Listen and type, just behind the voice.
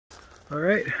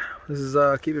Alright, this is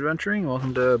Keep Adventuring.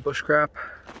 Welcome to Bushcraft.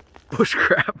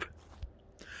 Bushcraft!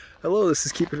 Hello, this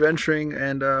is Keep Adventuring,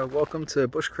 and welcome to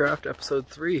Bushcraft episode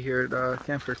 3 here at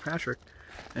Camp Kirkpatrick.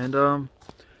 And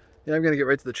yeah, I'm gonna get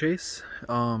right to the chase.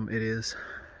 It is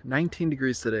 19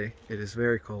 degrees today. It is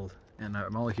very cold, and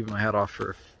I'm only keeping my hat off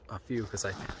for a few because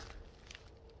I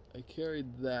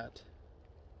carried that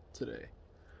today.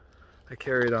 I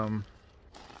carried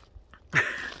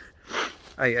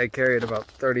I carried about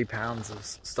 30 pounds of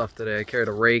stuff today. I carried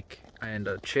a rake and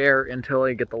a chair until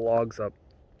I get the logs up.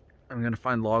 I'm gonna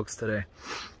find logs today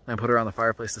and put it around the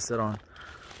fireplace to sit on.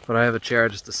 But I have a chair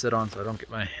just to sit on so I don't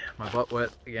get my butt wet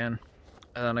again.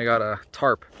 And then I got a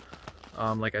tarp,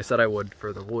 like I said I would,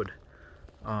 for the wood,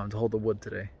 to hold the wood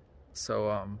today.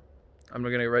 So I'm gonna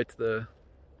get right to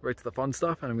the fun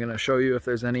stuff, and I'm gonna show you if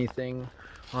there's anything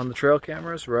on the trail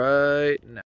cameras right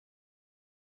now.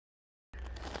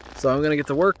 So I'm gonna get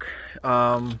to work.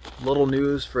 Little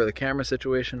news for the camera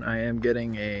situation. I am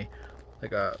getting a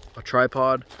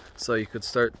tripod, so you could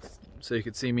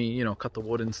see me, you know, cut the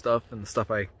wood and stuff, and the stuff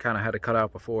I kind of had to cut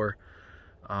out before.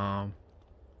 So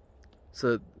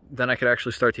then I could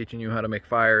actually start teaching you how to make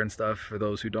fire and stuff for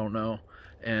those who don't know,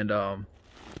 and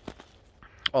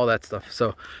all that stuff.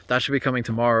 So that should be coming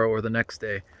tomorrow or the next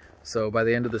day. So by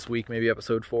the end of this week, maybe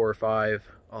episode 4 or 5,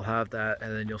 I'll have that,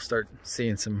 and then you'll start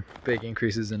seeing some big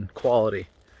increases in quality.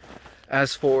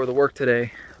 As for the work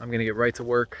today, I'm gonna get right to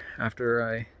work after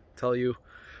I tell you.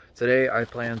 Today I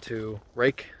plan to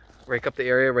rake up the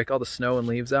area, rake all the snow and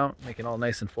leaves out, make it all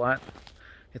nice and flat.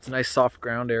 It's a nice soft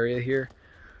ground area here,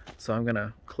 so I'm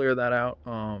gonna clear that out.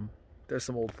 There's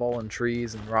some old fallen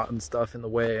trees and rotten stuff in the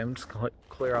way. I'm just gonna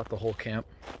clear out the whole camp,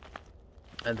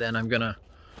 and then I'm gonna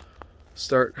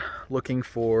start looking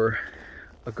for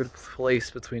a good place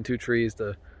between 2 trees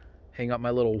to hang up my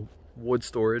little wood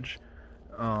storage.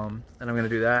 And I'm gonna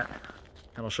do that,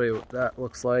 and I'll show you what that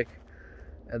looks like.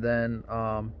 And then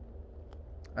I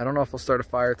don't know if I'll start a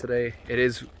fire today. It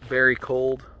is very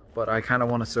cold, but I kind of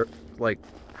want to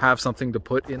have something to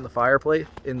put in the fireplace,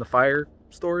 in the fire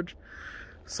storage.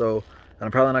 So, and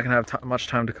I'm probably not gonna have much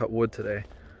time to cut wood today.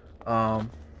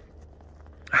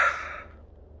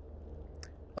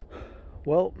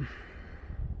 Well,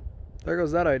 there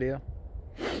goes that idea.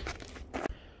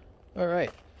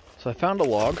 Alright, so I found a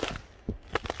log.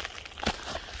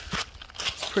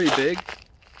 It's pretty big,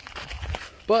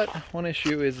 but one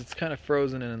issue is it's kind of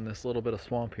frozen in this little bit of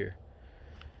swamp here.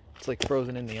 It's like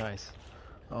frozen in the ice.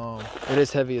 It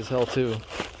is heavy as hell too.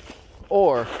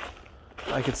 Or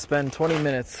I could spend 20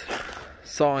 minutes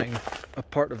sawing a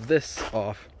part of this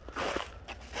off.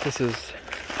 This is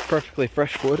perfectly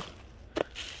fresh wood.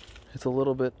 It's a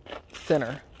little bit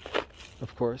thinner,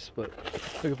 of course, but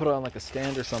we could put it on like a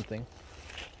stand or something.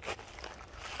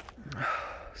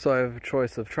 So I have a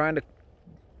choice of trying to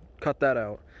cut that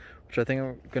out, which I think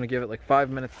I'm gonna give it like 5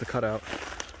 minutes to cut out.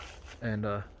 And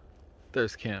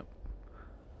there's camp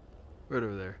right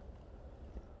over there.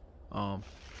 I'm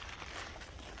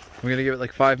gonna give it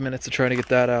like 5 minutes to try to get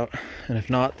that out, and if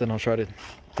not, then I'll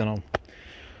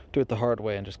do it the hard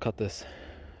way and just cut this.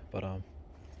 But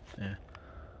yeah,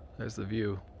 there's the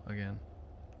view again.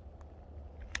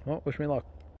 Well, wish me luck.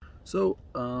 So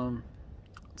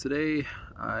today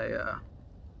I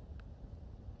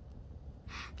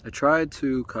tried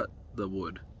to cut the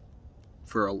wood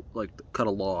for cut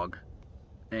a log,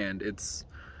 and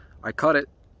I cut it,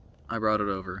 I brought it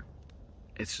over.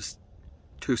 It's just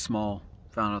too small.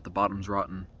 Found out the bottom's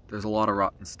rotten. There's a lot of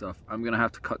rotten stuff. I'm gonna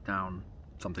have to cut down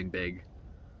something big,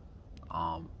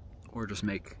 or just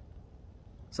make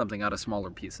something out of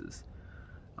smaller pieces.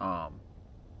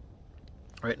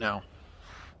 Right now,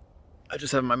 I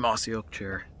just have my mossy oak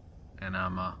chair, and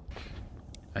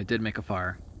I did make a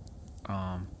fire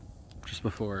just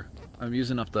before. I'm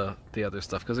using up the other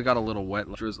stuff because it got a little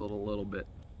wet, drizzled a little bit.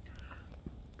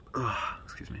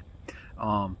 Excuse me.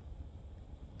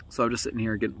 So I'm just sitting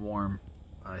here getting warm.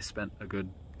 I spent a good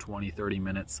 20-30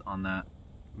 minutes on that,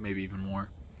 maybe even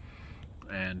more,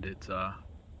 and it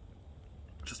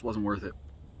just wasn't worth it.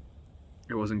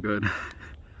 It wasn't good.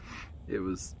 It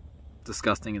was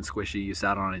disgusting and squishy. You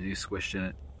sat on it and you squished in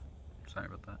it. Sorry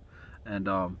about that. And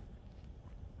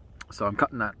so I'm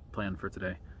cutting that plan for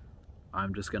today.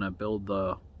 I'm just gonna build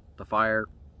the fire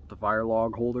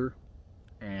log holder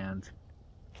and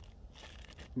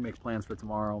make plans for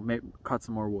tomorrow. Cut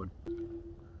some more wood.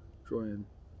 Enjoying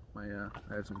my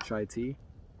I have some chai tea.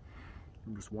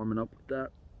 I'm just warming up with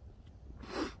that.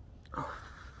 Oh,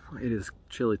 it is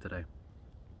chilly today.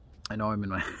 I know I'm in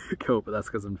my coat, but that's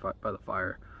because I'm by the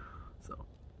fire. So,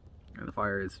 and the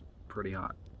fire is pretty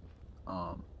hot.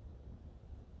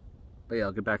 But yeah,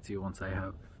 I'll get back to you once I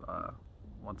have,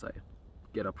 once I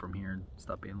get up from here and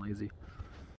stop being lazy.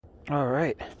 All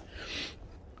right.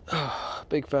 Oh,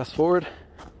 big fast forward.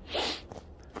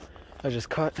 I just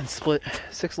cut and split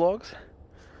 6 logs.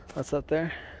 That's that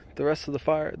there. The rest of the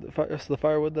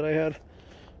firewood that I had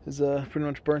is pretty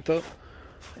much burnt up.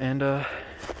 And I'm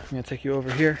gonna take you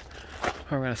over here.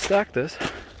 I'm gonna stack this.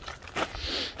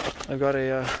 I've got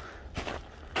a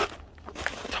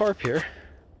tarp here.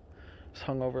 It's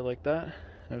hung over like that.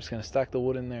 I'm just gonna stack the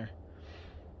wood in there,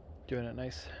 giving it a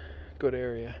nice, good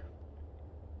area.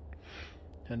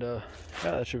 And yeah,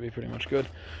 that should be pretty much good.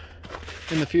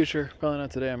 In the future, probably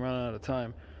not today, I'm running out of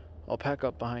time, I'll pack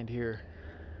up behind here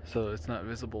so it's not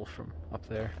visible from up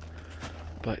there.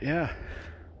 But yeah,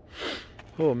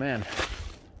 oh man,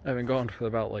 I've been going for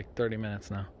about like 30 minutes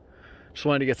now. Just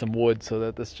wanted to get some wood so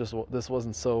that this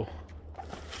wasn't so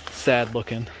sad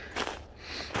looking.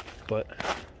 But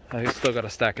I still got to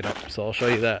stack it up, so I'll show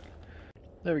you that.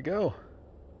 There we go.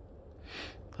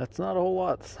 That's not a whole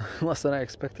lot, less than I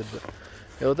expected, but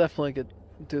it'll definitely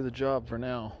do the job for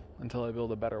now until I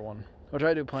build a better one. Which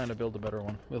I do plan to build a better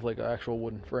one with like an actual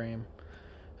wooden frame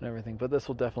and everything. But this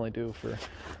will definitely do for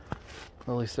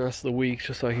at least the rest of the week,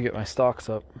 just so I can get my stocks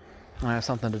up. And I have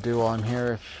something to do while I'm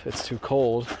here if it's too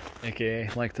cold, aka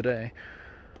like today.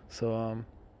 So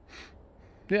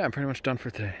yeah, I'm pretty much done for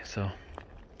today. So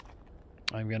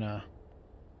I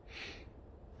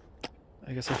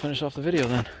guess I'll finish off the video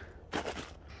then.